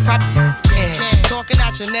then you probably can. Talking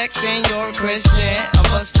out your neck saying you're a Christian, a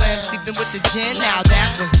Muslim sleeping with the gin. Now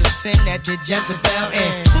that was the sin that did Jezebel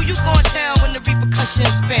in. Who you gonna tell when the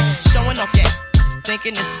repercussions spin? Showing off that,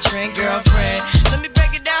 thinking it's a trend, girlfriend. Let me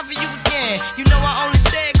break it down for you again. You know I only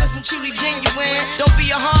say it 'cause I'm truly genuine. Don't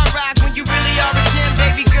be a hard rock when you really are a gem,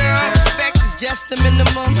 baby girl. Respect is just the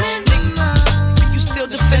minimum. Nigga, you still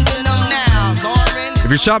defending them now, Lauren. If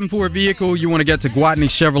you're shopping for a vehicle, you want to get to Gwatney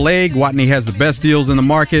Chevrolet. Gwatney has the best deals in the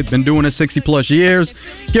market. Been doing it 60-plus years.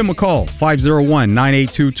 Give them a call,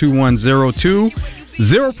 501-982-2102.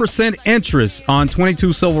 0% interest on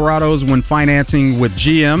 22 Silverados when financing with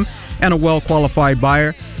GM and a well-qualified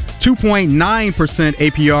buyer. 2.9%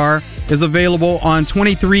 APR is available on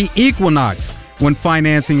 23 Equinox when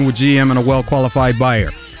financing with GM and a well-qualified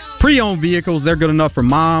buyer. Pre-owned vehicles, they're good enough for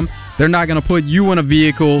mom. They're not going to put you in a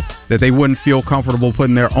vehicle that they wouldn't feel comfortable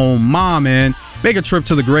putting their own mom in. Make a trip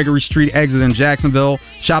to the Gregory Street exit in Jacksonville.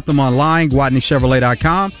 Shop them online,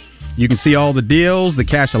 GwatneyChevrolet.com. You can see all the deals, the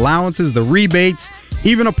cash allowances, the rebates,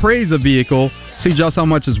 even appraise a vehicle. See just how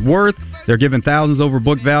much it's worth. They're giving thousands over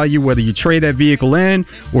book value, whether you trade that vehicle in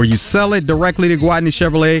or you sell it directly to Gwatney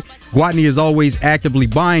Chevrolet. Gwatney is always actively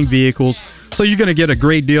buying vehicles, so you're going to get a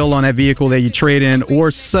great deal on that vehicle that you trade in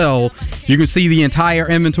or sell. You can see the entire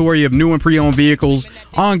inventory of new and pre-owned vehicles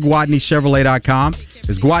on GwatneyChevrolet.com.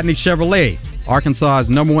 It's Gwatney Chevrolet, Arkansas's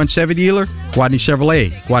 #1 Chevy dealer. Gwatney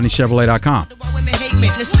Chevrolet, GwatneyChevrolet.com.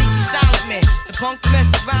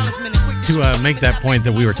 To make that point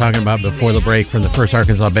that we were talking about before the break from the First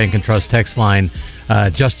Arkansas Bank and Trust text line,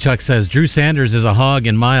 Just Chuck says, Drew Sanders is a hog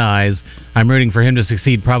in my eyes. I'm rooting for him to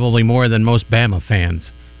succeed probably more than most Bama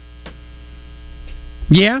fans.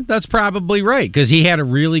 Yeah, that's probably right, because he had a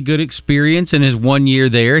really good experience in his 1 year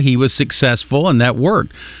there. He was successful, and that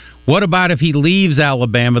worked. What about if he leaves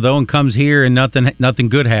Alabama, though, and comes here and nothing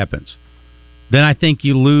good happens? Then I think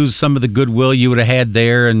you lose some of the goodwill you would have had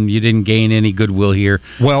there, and you didn't gain any goodwill here.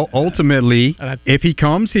 Well, ultimately, if he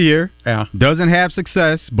comes here, doesn't have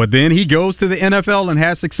success, but then he goes to the NFL and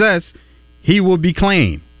has success, he will be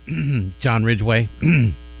claimed. John Ridgeway.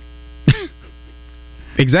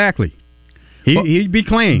 Exactly. He'd be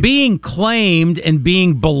claimed. Being claimed and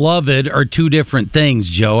being beloved are two different things,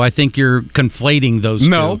 Joe. I think you're conflating those two.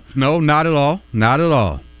 No, not at all. Not at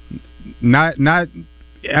all. Not.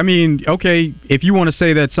 I mean, okay, if you want to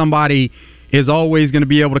say that somebody is always going to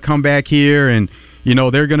be able to come back here and, you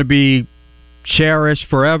know, they're going to be cherished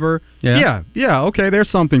forever. Yeah, okay,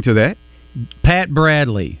 there's something to that. Pat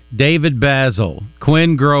Bradley, David Basil,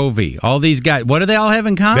 Quinn Grovey, all these guys, what do they all have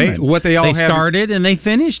in common? They started and they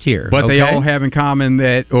finished here. But they all have in common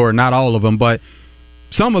that, or not all of them, but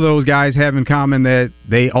some of those guys have in common that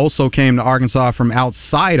they also came to Arkansas from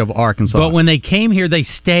outside of Arkansas. But when they came here, they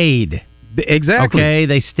stayed. Exactly. Okay,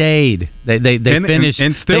 they stayed. They finished.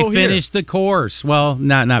 And still they finished the course. Well,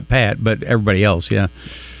 not Pat, but everybody else. Yeah,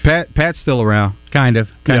 Pat's still around. Kind of,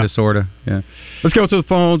 sort of. Yeah. Let's go to the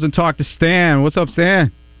phones and talk to Stan. What's up,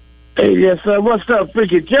 Stan? Hey, yes, sir. What's up,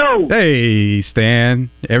 Freaky Joe? Hey, Stan.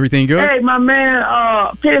 Everything good? Hey, my man,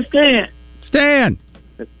 Stan. Stan.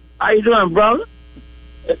 How you doing, brother?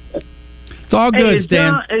 It's all good,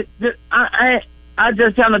 Stan. John, I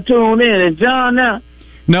just trying to tune in. Is John now?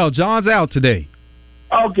 No, John's out today.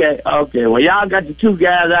 Okay. Well, y'all got the two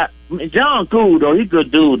guys out. I mean, John cool, though. He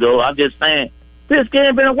good dude, though. I'm just saying. This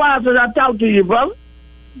game been a while since I talked to you, brother.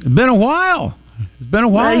 It's been a while.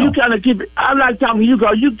 Man, you kind of keep it. I like talking to you,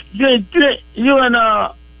 because you and,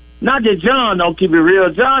 not that John don't keep it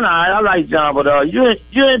real. John, I like John, but you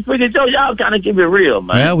and Freaky Joe, y'all kind of keep it real,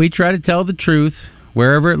 man. Well, we try to tell the truth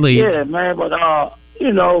wherever it leads. Yeah, man, but,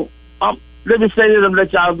 you know, let me say this and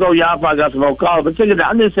let y'all go. Y'all probably got some more calls, but check it out.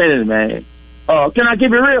 I'm just saying this, man. Can I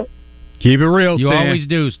keep it real? Keep it real, you Stan. You always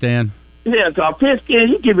do, Stan. Yeah, because Pigskin,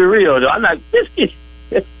 you keep it real, though. I'm like, Pigskin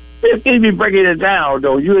be breaking it down,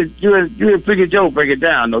 though. You and Freaky Joe break it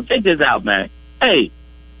down, though. Check this out, man. Hey,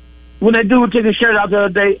 when that dude took his shirt out the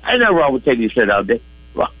other day, ain't nothing wrong with taking his shirt out there.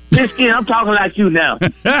 Pigskin, I'm talking like you now.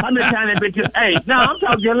 I'm just trying to bet you. Hey, no, I'm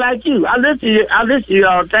talking like you. I listen to you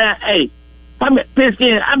all the time. Hey.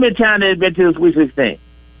 Pigskin, I've been trying to admit to the Sweet 16.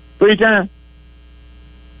 3 times.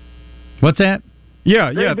 What's that?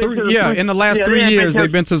 Yeah. In the last 3 years,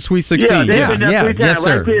 they've been to the Sweet 16. Yeah, yes,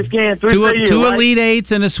 sir. Right, two Elite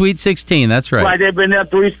Eights and a Sweet 16. That's right. Right, they've been there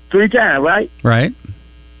three times, right? Right.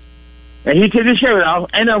 And he took his shirt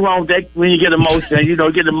off. Ain't nothing wrong with that when you get emotional.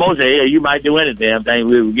 Get emotional. Yeah, you might do any damn thing.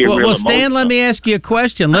 We'll get real emotional. Well, Stan, let me ask you a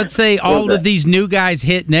question. Let's say all of these new guys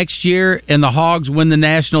hit next year and the Hogs win the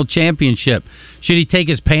national championship. Should he take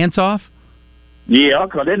his pants off? Yeah,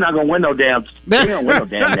 because they're not going to win no damn. They don't win no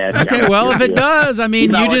damn national. Okay, well, if it does, I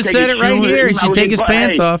mean, you just said it right here. He should take his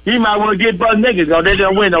pants off. He might want to get butt niggas because they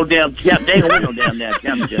don't win no damn. They ain't gonna win no damn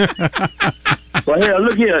national championship. But here,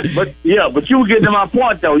 look here. But you were getting to my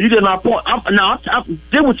point though. You get my point.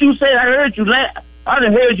 Did what you said. I heard you. I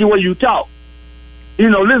done heard you when you talk.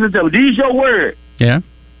 Listen to me. These your words. Yeah.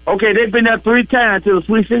 Okay, they've been there 3 times to the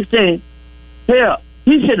Sweet 16. Hell,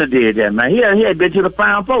 he shouldn't have did that, man. He had been to the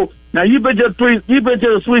Final Four. Now you've been to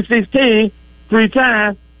the Sweet 16 3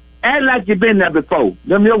 times. Act like you've been there before.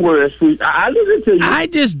 Them your words, sweet. I listen to you. I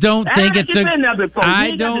just don't think it's a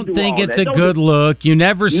good look. You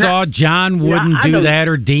never saw John Wooden do that,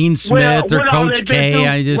 or Dean Smith, or Coach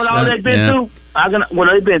K. What all they been through? What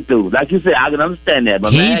they've been through. Like you said, I can understand that.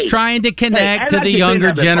 But he's trying to connect to the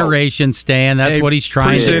younger generation, Stan. That's what he's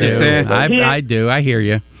trying to do. I do. I hear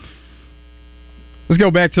you. Let's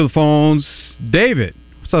go back to the phones. David.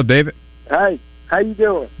 What's up, David? Hey, how you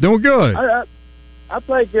doing? Doing good. I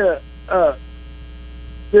think it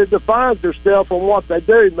defines themselves on what they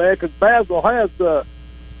do, man, because Basil has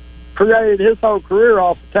created his whole career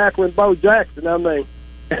off of tackling Bo Jackson. I mean,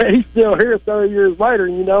 he's still here 30 years later,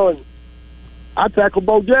 and I tackle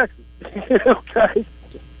Bo Jackson.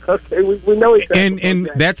 Okay, we know each other. And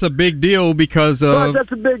that's a big deal because of...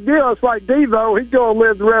 That's a big deal. It's like Devo. He's going to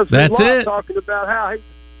live the rest of his life talking about how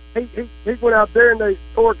he went out there and they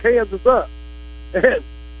tore Kansas up. And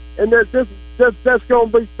that's going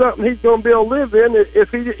to be something he's going to be able to live in if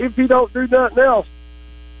he don't do nothing else,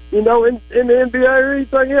 in the NBA or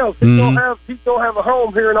anything else. He's gonna have a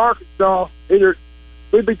home here in Arkansas. Either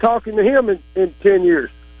we'd be talking to him in 10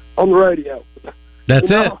 years on the radio. That's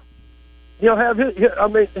it. He'll have his. I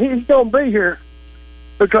mean, he's going to be here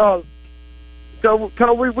because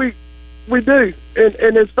we do.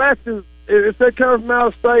 And as fast as if they come from out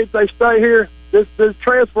of state, they stay here. This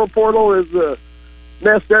transfer portal is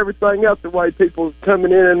messed everything up, the way people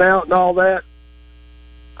coming in and out and all that.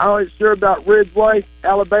 I ain't sure about Ridgeway,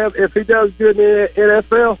 Alabama. If he does good in the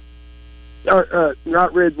NFL, or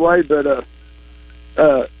not Ridgeway, but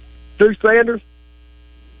Drew Sanders,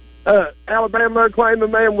 Alabama claim him,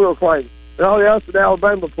 man will claim him. No, that's an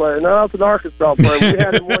Alabama player. No, that's an Arkansas player. We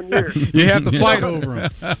had him 1 year. You have to fight over him.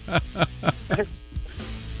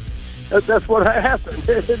 That's what happened.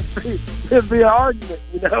 It'd be an argument,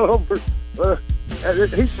 over...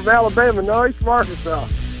 he's from Alabama. No, he's from Arkansas.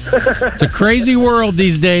 It's a crazy world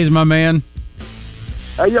these days, my man.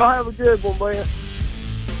 Hey, y'all have a good one, man.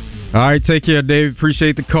 All right, take care, Dave.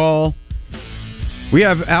 Appreciate the call. We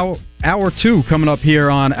have hour 2 coming up here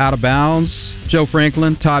on Out of Bounds. Joe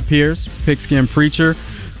Franklin, Todd Pierce, Pigskin Preacher.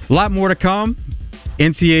 A lot more to come.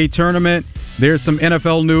 NCAA tournament. There's some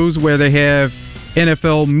NFL news where they have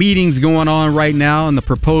NFL meetings going on right now and the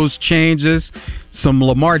proposed changes. Some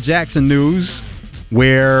Lamar Jackson news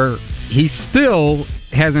where he still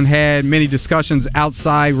hasn't had many discussions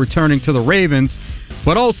outside returning to the Ravens,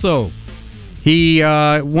 but also he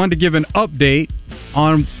wanted to give an update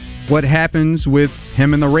on what happens with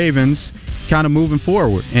him and the Ravens kind of moving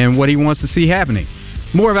forward and what he wants to see happening.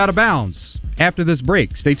 More of Out of Bounds after this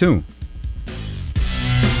break. Stay tuned.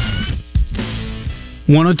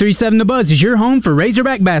 103.7 The Buzz is your home for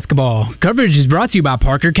Razorback basketball. Coverage is brought to you by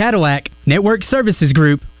Parker Cadillac, Network Services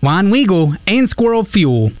Group, Wine Weagle, and Squirrel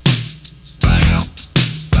Fuel.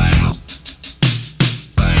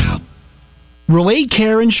 Rolade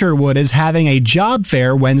Care in Sherwood is having a job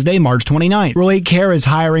fair Wednesday, March 29th. Rolade Care is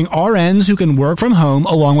hiring RNs who can work from home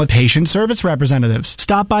along with patient service representatives.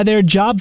 Stop by their job